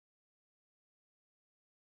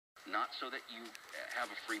Not so that you have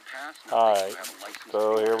a free pass. Alright,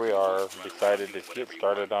 so here we are. Decided to get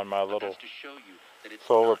started on my little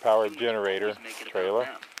solar powered generator trailer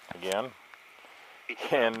again.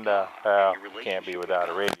 And can't be without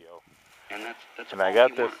a radio. And I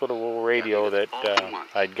got this little radio that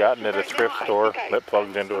I'd gotten at a thrift store that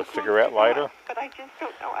plugs into a cigarette lighter.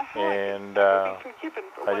 And I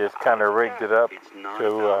just kind of rigged it up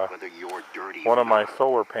to one of my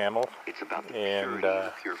solar panels. And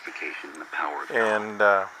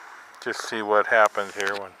just see what happens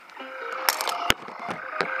here when.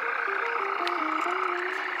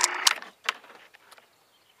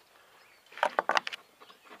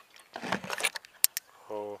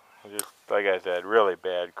 So just like I said, really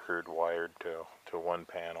bad crude wired to one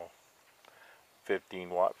panel,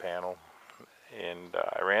 15-watt panel, and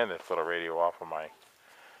I ran this little radio off of my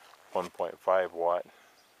 1.5-watt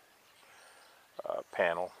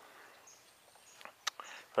panel.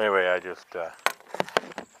 Anyway, I just thought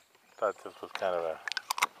this was kind of a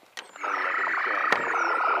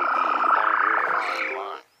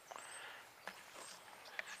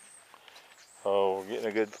we're getting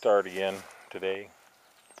a good start again today.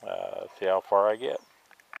 See how far I get.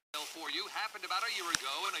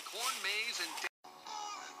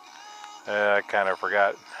 I kind of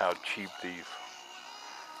forgot how cheap these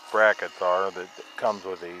brackets are that comes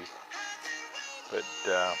with these, but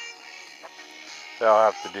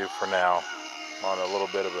that'll have to do for now on a little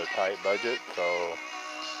bit of a tight budget, so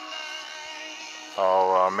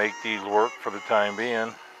I'll make these work for the time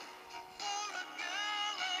being.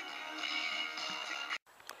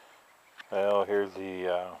 Well, here's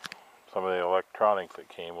the some of the electronics that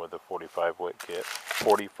came with the 45-watt kit.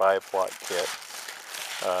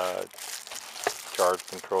 Charge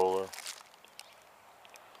controller,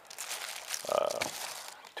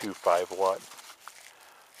 2 5-watt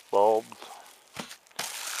bulbs,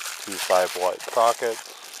 2 5-watt sockets,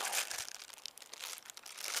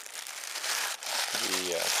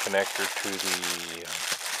 the connector to the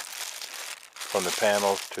from the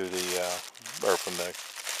panels to the or from the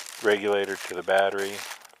regulator to the battery,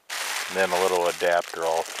 and then a little adapter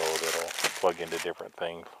also that'll plug into different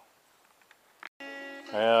things.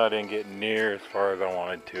 Well, I didn't get near as far as I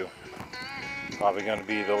wanted to. Probably going to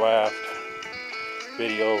be the last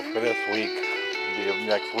video for this week. It'll be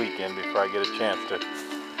next weekend before I get a chance to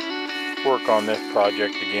work on this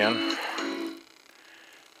project again.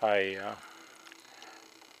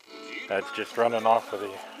 That's just running off of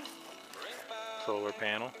the solar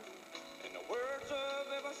panel.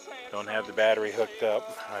 Don't have the battery hooked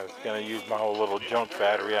up. I was going to use my whole little junk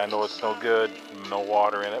battery. I know it's no good, no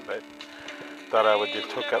water in it, but thought I would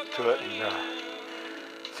just hook up to it and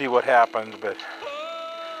see what happens. But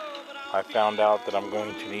I found out that I'm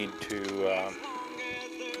going to need to,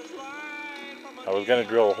 I was going to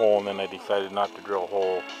drill a hole, and then I decided not to drill a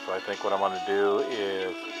hole. So I think what I'm going to do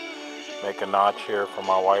is make a notch here for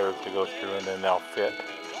my wires to go through, and then they'll fit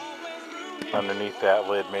underneath that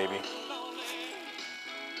lid maybe.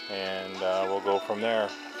 And we'll go from there,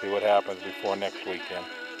 see what happens before next weekend.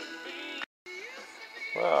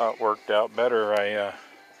 Well, it worked out better. I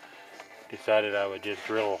decided I would just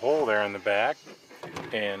drill a hole there in the back,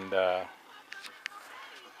 and I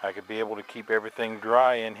could be able to keep everything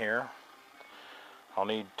dry in here. I'll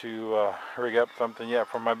need to rig up something yet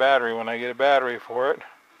for my battery when I get a battery for it,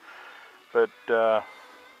 but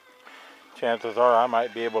chances are I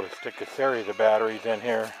might be able to stick a series of batteries in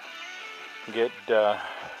here and get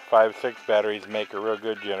 5-6 batteries, make a real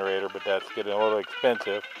good generator, but that's getting a little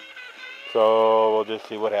expensive. So we'll just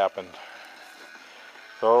see what happens.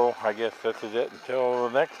 So I guess this is it until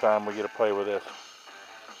the next time we get to play with this.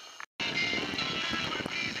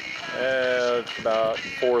 It's about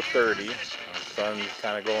 4:30. The sun's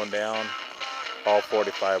kind of going down. All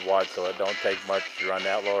 45 watts, so it don't take much to run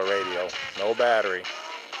that little radio. No battery.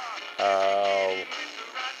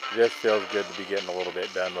 Just feels good to be getting a little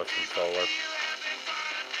bit done with some solar.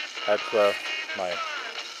 That's my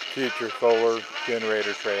future solar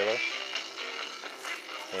generator trailer.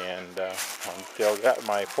 And I'm still got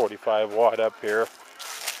my 45 watt up here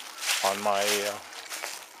on my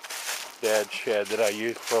dad's shed that I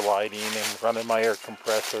use for lighting and running my air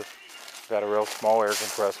compressor. Got a real small air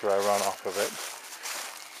compressor I run off of it.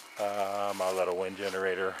 My little wind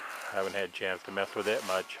generator, I haven't had a chance to mess with it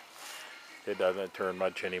much. It doesn't turn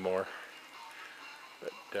much anymore.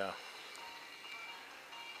 But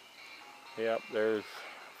yep, there's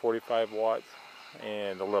 45 watts.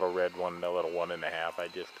 And the little red one, the little 1.5, I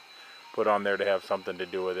just put on there to have something to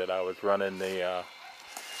do with it. I was running the,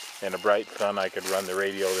 in a bright sun, I could run the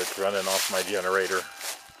radio that's running off my generator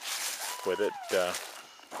with it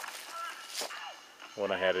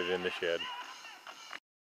when I had it in the shed.